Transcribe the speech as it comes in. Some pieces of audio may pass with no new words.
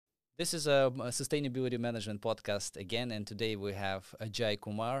This is a sustainability management podcast again, and today we have Ajay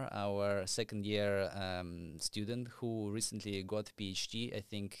Kumar, our second year student who recently got a PhD. I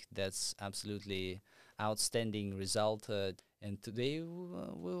think that's absolutely outstanding result. And today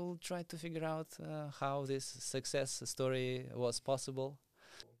we'll try to figure out how this success story was possible.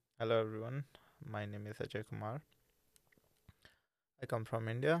 Hello everyone, my name is Ajay Kumar. I come from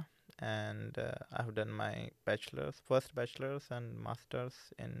India and I've done my first bachelor's and master's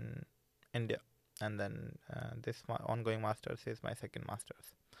in India, and then this ongoing master's is my second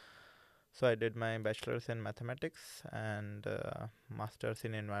master's. So I did my bachelor's in mathematics and master's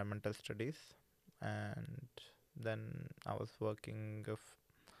in environmental studies, and then I was working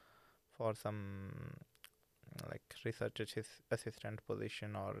for some like assistant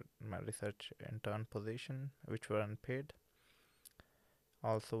position or my research intern position, which were unpaid.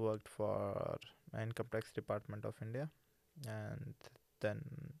 Also worked for income tax department of India, and then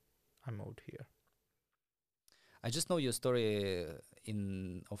I moved here. I just know your story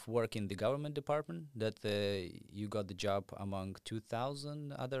in of work in the government department that you got the job among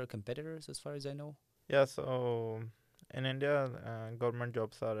 2,000 other competitors, as far as I know. Yeah, so in India, government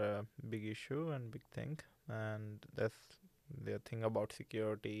jobs are a big issue and big thing, and that's the thing about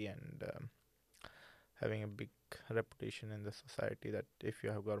security and having a big reputation in the society that if you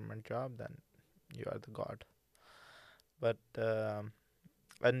have government job, then you are the god. But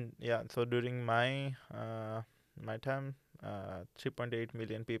and yeah, so during my time, 3.8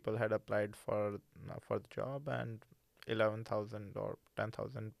 million people had applied for the job, and 11,000 or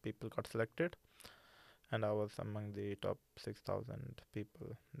 10,000 people got selected, and I was among the top 6,000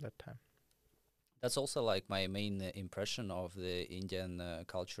 people that time. That's also like my main impression of the Indian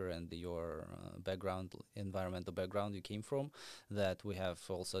culture and your background, environmental background you came from. That we have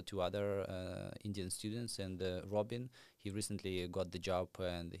also two other Indian students, and Robin, he recently got the job,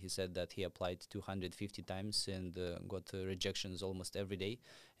 and he said that he applied 250 times and got rejections almost every day.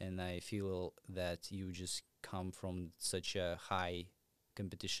 And I feel that you just come from such a high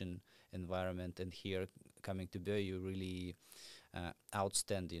competition environment, and here coming to Bö, you really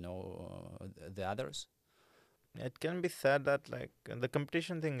outstand, the others. It can be said that like the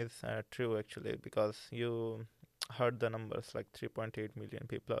competition thing is true actually, because you heard the numbers like 3.8 million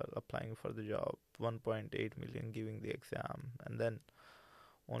people are applying for the job, 1.8 million giving the exam, and then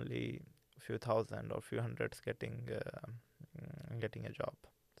only a few thousand or few hundreds getting a job.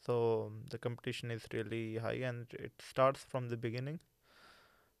 So the competition is really high, and it starts from the beginning.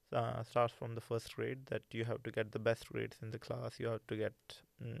 Starts from the first grade, that you have to get the best grades in the class. You have to get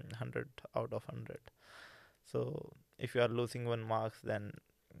 100 out of 100. So if you are losing 1 marks, then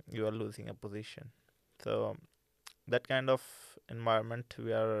you are losing a position. So that kind of environment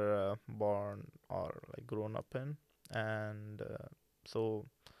we are born or like grown up in, and so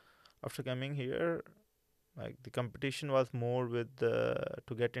after coming here, like the competition was more with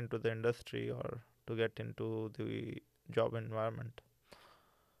to get into the industry or to get into the job environment.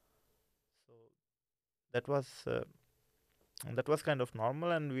 So that was kind of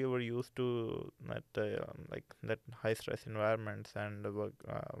normal, and we were used to that like that high stress environments and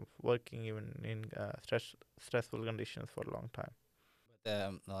working even in stressful conditions for a long time.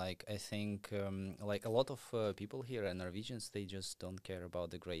 But like I think like a lot of people here are Norwegians, they just don't care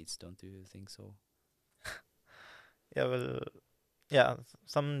about the grades, don't you think so? Yeah, well, yeah,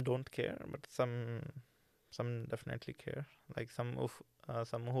 some don't care, but some definitely care. Like some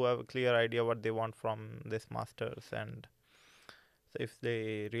who have a clear idea what they want from this masters, and so if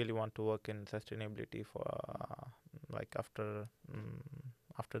they really want to work in sustainability for like after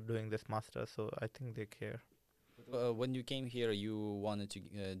doing this master, so I think they care. But when you came here, you wanted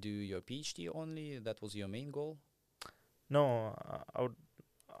to do your PhD only? That was your main goal? No, I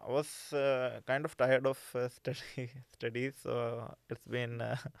was kind of tired of studies. So it's been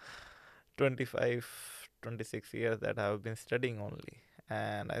 25, 26 years that I've been studying only,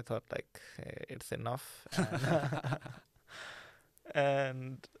 and I thought like it's enough, and,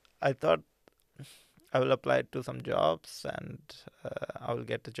 and I thought I will apply to some jobs, and I will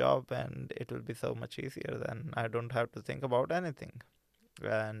get a job, and it will be so much easier. Then I don't have to think about anything.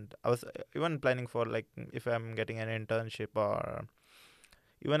 And I was even planning for like if I'm getting an internship or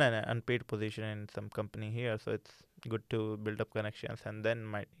even an unpaid position in some company here. So it's good to build up connections, and then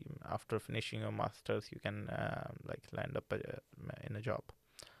might after finishing your masters, you can like land up in a job.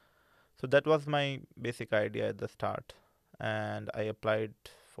 So that was my basic idea at the start, and I applied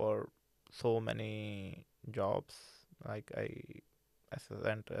for so many jobs. Like I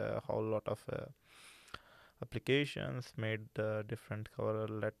sent a whole lot of applications, made different cover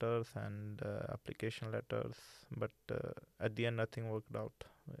letters and application letters, but at the end nothing worked out.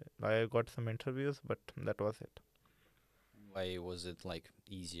 I got some interviews, but that was it. Why was it like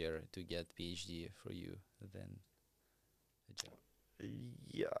easier to get PhD for you than a job?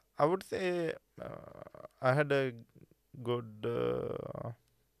 Yeah, I would say I had a good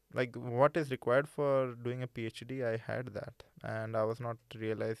like what is required for doing a PhD. I had that, and I was not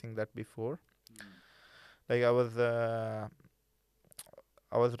realizing that before. Like I was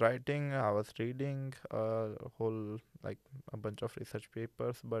writing, I was reading a whole like a bunch of research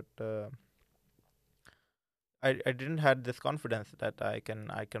papers, but I didn't had this confidence that I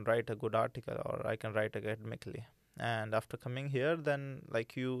can write a good article or I can write academically. And after coming here, then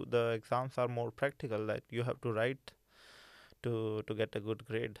like the exams are more practical. That you have to write to get a good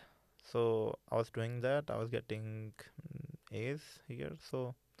grade. So I was doing that. I was getting A's here.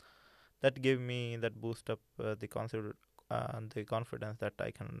 So that gave me that boost up the confidence that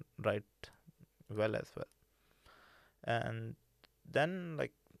I can write well as well. And then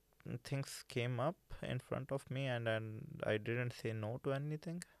like things came up in front of me, and I didn't say no to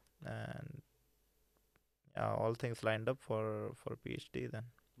anything, and yeah, all things lined up for PhD then.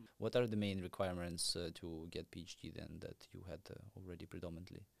 What are the main requirements to get PhD then that you had already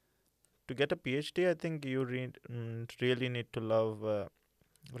predominantly? To get a PhD, I think you really need to love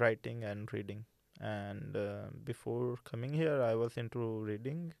writing and reading. And before coming here, I was into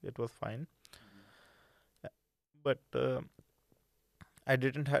reading. It was fine, but I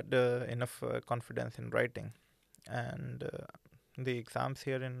didn't had enough confidence in writing. And the exams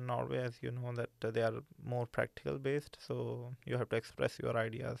here in Norway, as you know, that they are more practical based. So you have to express your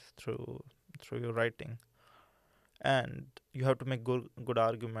ideas through your writing, and you have to make good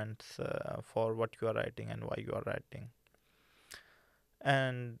arguments for what you are writing and why you are writing.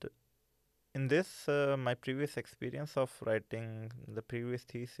 And in this, my previous experience of writing the previous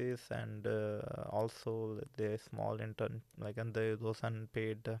thesis and also the small intern, like and those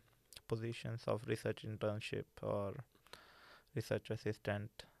unpaid positions of research internship or research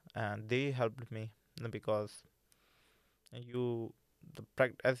assistant, and they helped me because you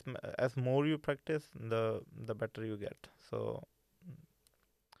as more you practice, the better you get. So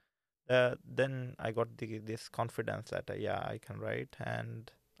then I got this confidence that yeah, I can write,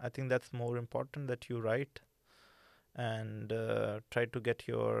 and I think that's more important, that you write and try to get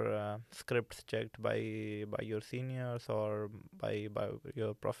your scripts checked by your seniors or by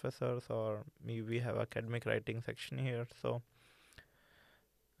your professors, or we have academic writing section here. So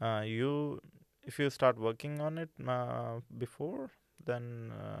you if you start working on it before,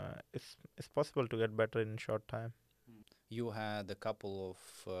 then it's possible to get better in short time. You had a couple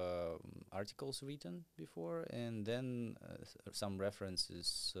of articles written before, and then some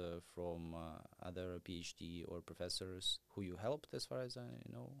references from other PhD or professors who you helped, as far as I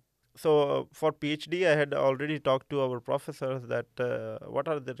know. So for PhD, I had already talked to our professors that what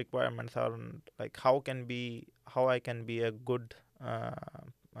are the requirements, or like how I can be a good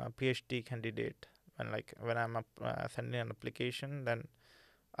PhD candidate. And like when I'm sending an application, then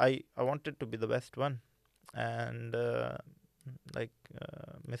I wanted to be the best one. And like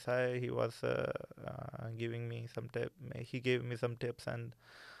Messiah, he was giving me some tip. He gave me some tips, and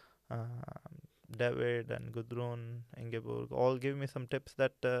David and Gudrun, Ingeborg all gave me some tips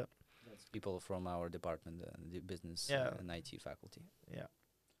that. That's people from our department, the business Yeah, and IT faculty. yeah.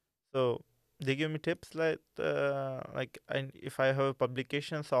 So they give me tips like if I have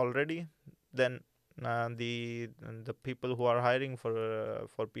publications already, then the people who are hiring for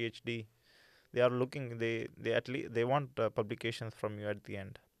PhD, they are looking, they at least they want publications from you at the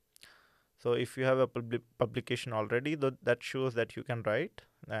end. So if you have a publication already, that shows that you can write,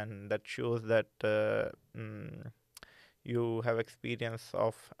 and that shows that you have experience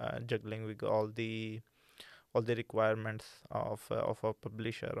of juggling with all the requirements of a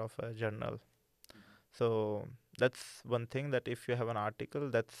publisher of a journal. So that's one thing, that if you have an article,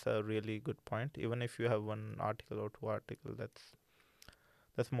 that's a really good point. Even if you have one article or two articles,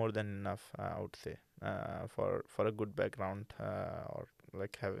 that's more than enough, I would say, for a good background, or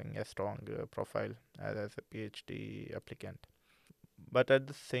like having a strong profile as a PhD applicant. But at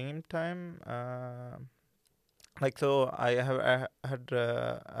the same time, like so, I have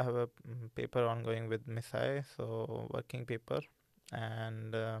a paper ongoing with Missai, so working paper,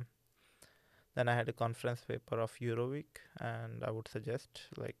 and then I had a conference paper of Euroweek, and I would suggest,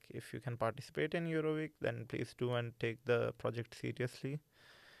 like, if you can participate in Euroweek, then please do and take the project seriously.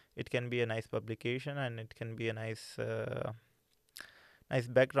 It can be a nice publication, and it can be a nice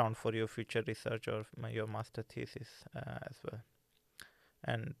background for your future research or your master thesis as well.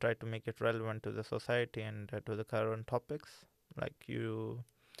 And try to make it relevant to the society and to the current topics. Like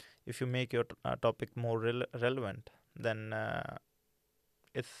if you make your topic more relevant, then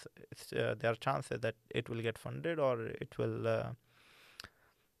there are chances that it will get funded, or it will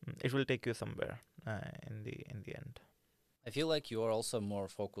take you somewhere in the end. I feel like you are also more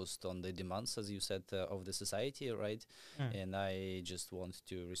focused on the demands, as you said, of the society, right? Mm. And I just want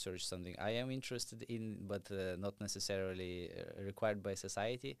to research something I am interested in, but not necessarily required by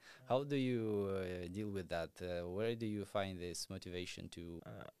society. How do you deal with that? Where do you find this motivation to?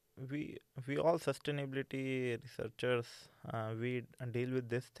 Uh, we all sustainability researchers, we deal with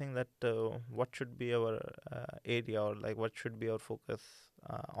this thing that what should be our area, or like what should be our focus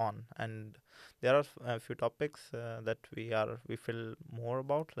on. And there are a few topics that we feel more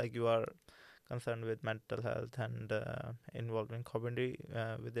about, like you are concerned with mental health and involving community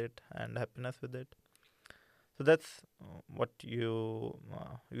with it, and happiness with it. So that's what you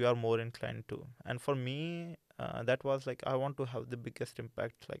are more inclined to. And for me, that was like, I want to have the biggest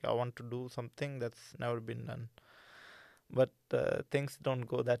impact, like I want to do something that's never been done. But things don't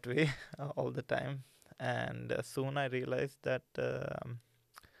go that way all the time. And soon I realized that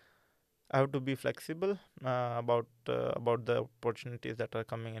I have to be flexible about the opportunities that are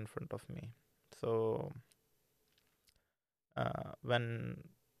coming in front of me. So when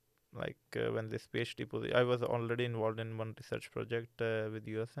when this PhD position, I was already involved in one research project with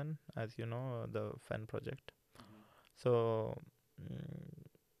USN, as you know, the FEN project. So,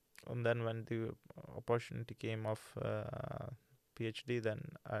 and then when the opportunity came of PhD, then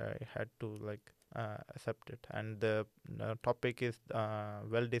I had to accept it. And the topic is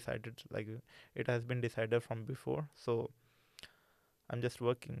well decided, like it has been decided from before. So I'm just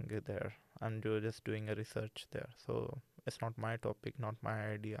working there. Just doing a research there. So it's not my topic, not my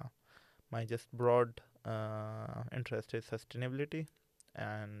idea. My just broad interest is sustainability,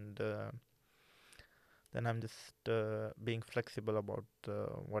 and then I'm just being flexible about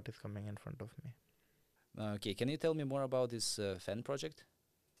what is coming in front of me. Okay, can you tell me more about this fan project?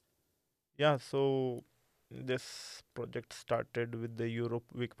 Yeah, so this project started with the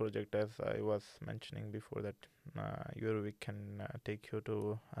Euroweek project, as I was mentioning before, that Euroweek can take you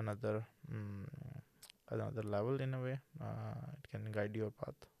to another level in a way. It can guide your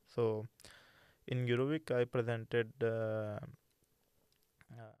path. So in Euroweek, I presented a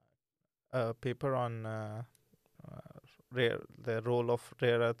paper on the role of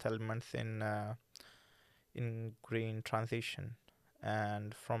rare earth elements in green transition.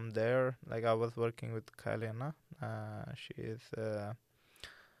 And from there, like I was working with Kalena. She is a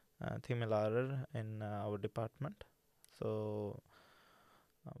Thimilarer in our department. So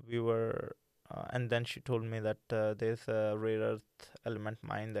we were, and then she told me that there's a rare earth element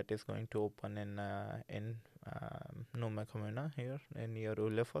mine that is going to open in Nome Kommune here in near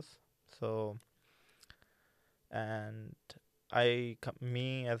Ulefoss. So, and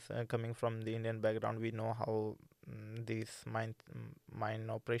me as coming from the Indian background, we know how these mine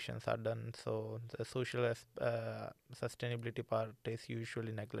operations are done. So the social sustainability part is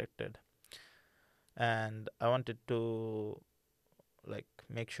usually neglected, and I wanted to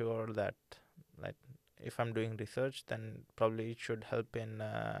make sure that like if I'm doing research, then probably it should help in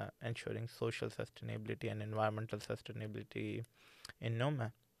ensuring social sustainability and environmental sustainability in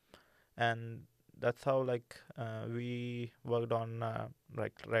Nome. And that's how we worked on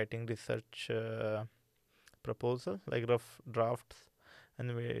writing research proposal, like rough drafts,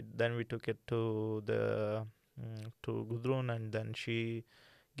 and we took it to the to Gudrun, and then she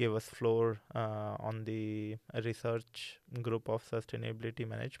gave us floor on the research group of sustainability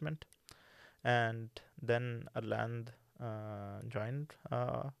management. And then Arland joined,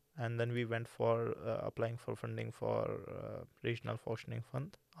 and then we went for applying for funding for Regional Functioning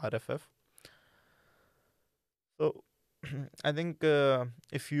Fund, RFF. So I think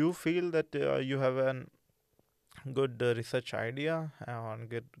if you feel that you have a good research idea on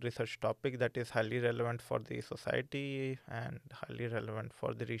good research topic that is highly relevant for the society and highly relevant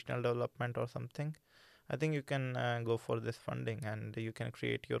for the regional development or something, I think you can go for this funding, and you can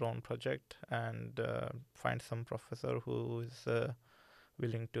create your own project and find some professor who is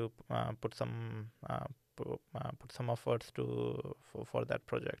willing to put some efforts for that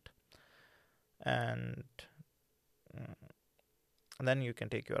project, and then you can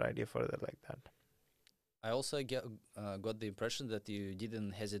take your idea further like that. I also got the impression that you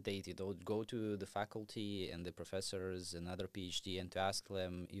didn't hesitate. You would go to the faculty and the professors and other PhD and to ask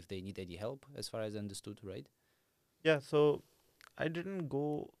them if they need any help, as far as I understood, right? Yeah, so I didn't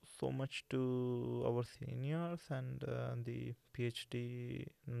go so much to our seniors and the PhD,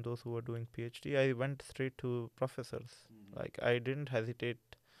 those who were doing PhD. I went straight to professors. Like I didn't hesitate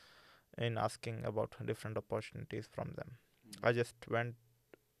in asking about different opportunities from them. I just went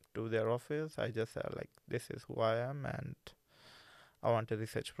to their office. I just said like, this is who I am, and I want a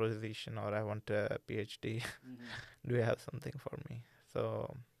research position or I want a PhD. Do you have something for me?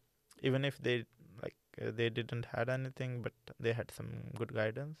 So even if they they didn't had anything, but they had some good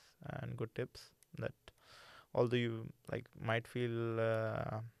guidance and good tips, that although you like might feel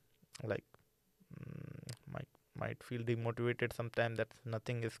like might feel demotivated sometime that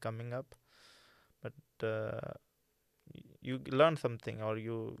nothing is coming up, but you learn something or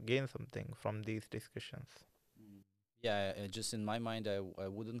you gain something from these discussions. Mm. Yeah, just in my mind, I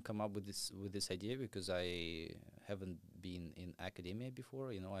wouldn't come up with this idea because I haven't been in academia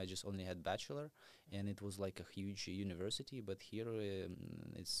before. I just only had bachelor, and it was like a huge university. But here,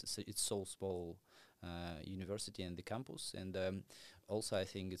 it's so small university and the campus, and also I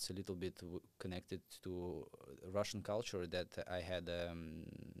think it's a little bit connected to Russian culture that I had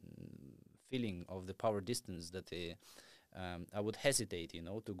feeling of the power distance that I would hesitate,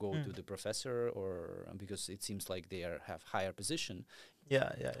 to go to the professor or because it seems like they have higher position.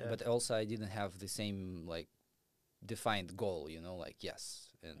 Yeah, yeah, yeah. But also I didn't have the same like defined goal, like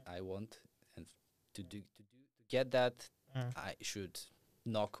yes, and I want and to get that I should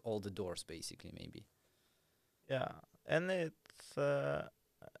knock all the doors basically maybe. Yeah, and it's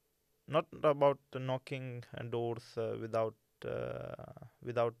not about knocking doors without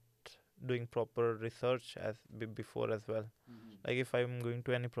doing proper research as before as well. Like if I'm going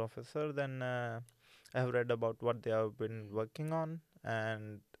to any professor, then I have read about what they have been working on,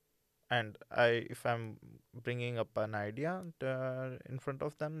 and if I'm bringing up an idea in front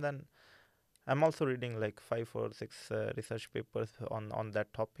of them, then I'm also reading like 5 or 6 research papers on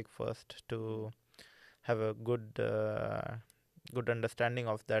that topic first to have a good understanding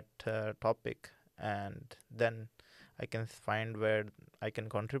of that topic, and then I can find where I can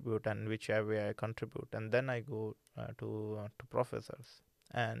contribute and which area I contribute, and then I go to professors.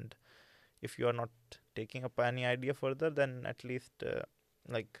 And if you are not taking up any idea further, then at least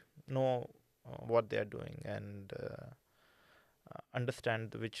like know what they are doing and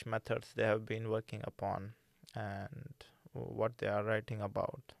understand which methods they have been working upon and what they are writing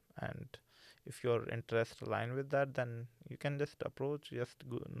about. And if your interests align with that, then you can just approach, just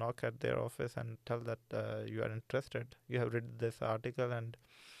go knock at their office and tell that you are interested. You have read this article and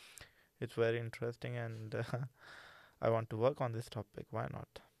it's very interesting, and I want to work on this topic. Why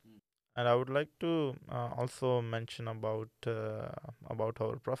not? And I would like to also mention about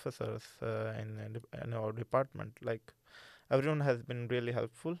our professors in our department. Like everyone has been really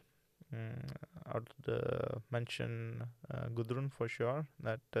helpful. I would mention Gudrun for sure.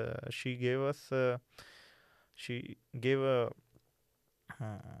 That she gave us she gave a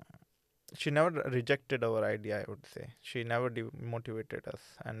she never rejected our idea. I would say she never demotivated us,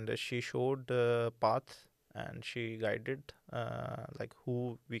 and she showed paths and she guided like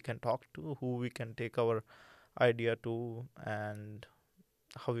who we can talk to, who we can take our idea to, and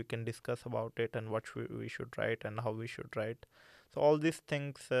how we can discuss about it, and what we should write and how we should write. So all these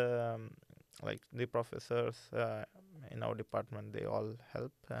things, like the professors in our department, they all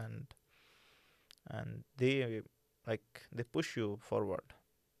help, and they they push you forward,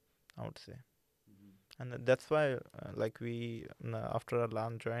 I would say. And that's why like we after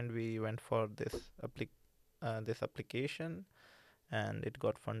Alan joined, we went for this application, and it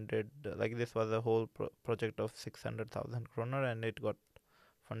got funded. Like this was a whole project of 600,000 kroner, and it got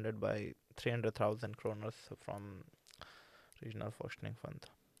funded by 300,000 kroners from Regional Forskning Fund.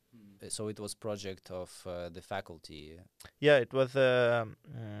 So it was project of the faculty. Yeah, it was a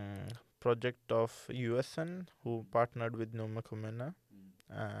project of USN who partnered with Nome Kommune,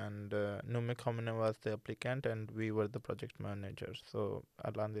 and Nome Kommune was the applicant, and we were the project managers. So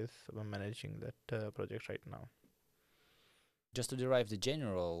Arland is managing that project right now. Just to derive the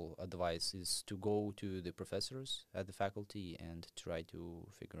general advice is to go to the professors at the faculty and try to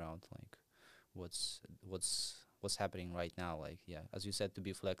figure out like what's happening right now. Like as you said, to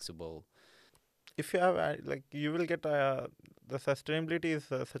be flexible. If you have like you will get the sustainability is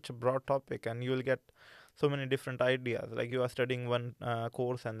such a broad topic, and you will get so many different ideas. Like you are studying one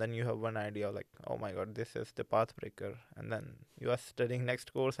course, and then you have one idea like, oh my god, this is the path breaker, and then you are studying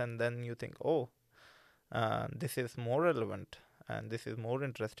next course, and then you think, oh, this is more relevant and this is more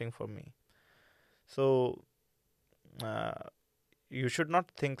interesting for me. So you should not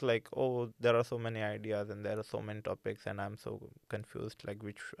think like, oh, there are so many ideas and there are so many topics and I'm so confused, like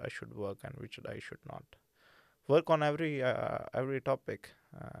which I should work and which I should not. Work on every topic,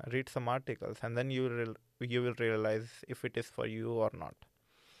 read some articles, and then you will realize if it is for you or not,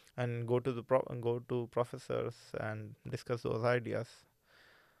 and go to professors and discuss those ideas.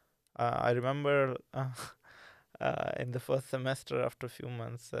 I remember in the first semester, after a few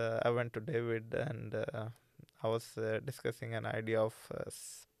months, I went to David and I was discussing an idea of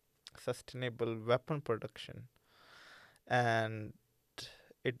sustainable weapon production, and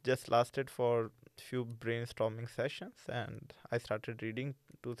it just lasted for few brainstorming sessions, and I started reading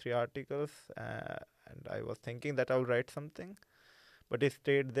 2 3 articles, and I was thinking that I'll write something, but it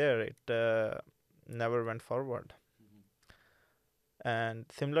stayed there. It never went forward. And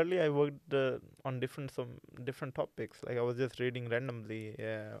similarly, I worked on different topics. Like I was just reading randomly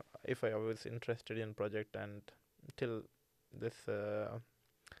if I was interested in project, and till this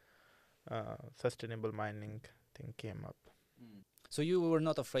sustainable mining thing came up. So you were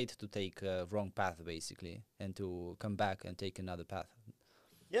not afraid to take a wrong path, basically, and to come back and take another path.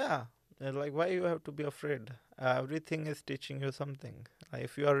 Yeah, like why you have to be afraid? Everything is teaching you something.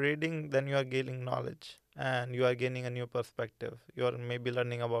 If you are reading, then you are gaining knowledge and you are gaining a new perspective. You are maybe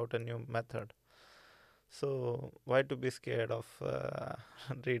learning about a new method. So why to be scared of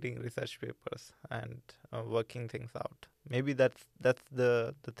reading research papers and working things out? Maybe that's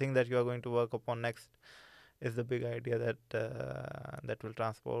the thing that you are going to work upon next, is the big idea that will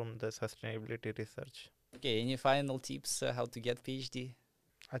transform the sustainability research. Okay, any final tips how to get PhD?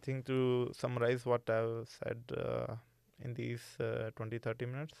 I think to summarize what I've said in these 20-30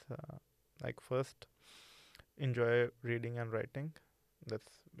 minutes, like first, enjoy reading and writing.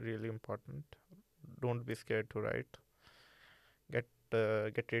 That's really important. Don't be scared to write. Get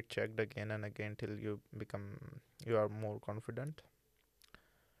it checked again and again till you are more confident.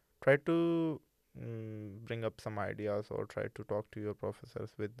 Try to bring up some ideas, or try to talk to your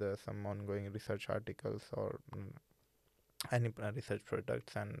professors with some ongoing research articles, or any research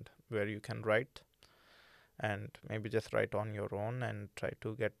products, and where you can write, and maybe just write on your own and try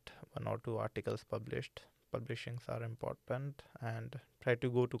to get 1 or 2 articles published. Publishings are important, and try to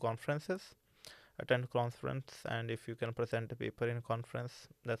go to conferences, attend conference, and if you can present a paper in conference,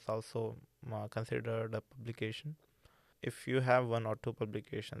 that's also considered a publication. If you have 1 or 2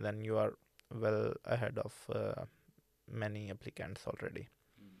 publications, then you are well ahead of many applicants already.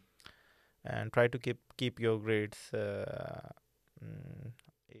 And try to keep your grades A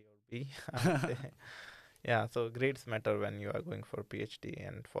or B. I would say. Yeah, so grades matter when you are going for PhD,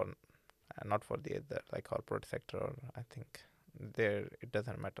 and for not for the other like corporate sector. Or I think there it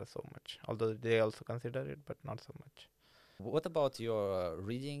doesn't matter so much, although they also consider it, but not so much. What about your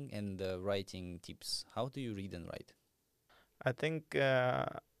reading and writing tips? How do you read and write? I think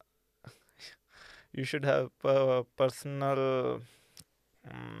you should have personal,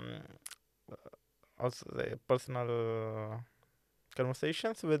 also the personal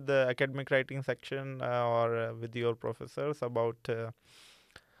conversations with the academic writing section, or with your professors about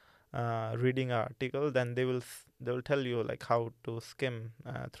reading an article. Then they will tell you like how to skim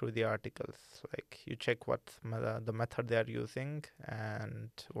through the articles. Like you check what the method they are using and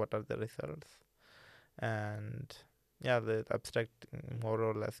what are the results. And yeah, the abstract more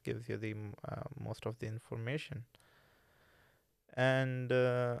or less gives you the most of the information. And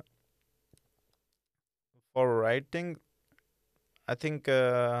for writing, I think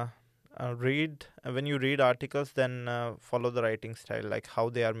read when you read articles, then follow the writing style, like how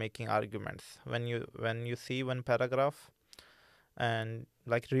they are making arguments. When you see one paragraph, and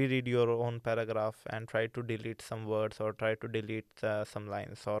like reread your own paragraph and try to delete some words, or try to delete some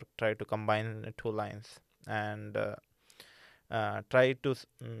lines, or try to combine 2 lines, and try to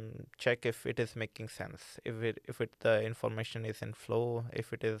check if it is making sense, if the information is in flow,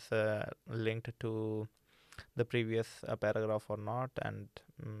 if it is linked to the previous paragraph or not, and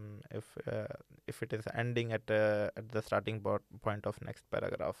if it is ending at the starting point of next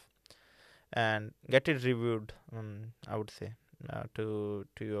paragraph, and get it reviewed. I would say to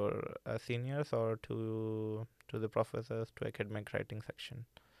your seniors, or to the professors, to academic writing section.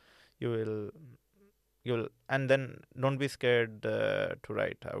 You will and then don't be scared to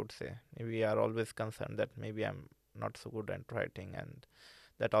write. I would say we are always concerned that maybe I'm not so good at writing, and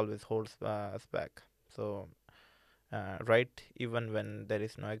that always holds us back. So write even when there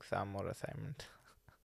is no exam or assignment.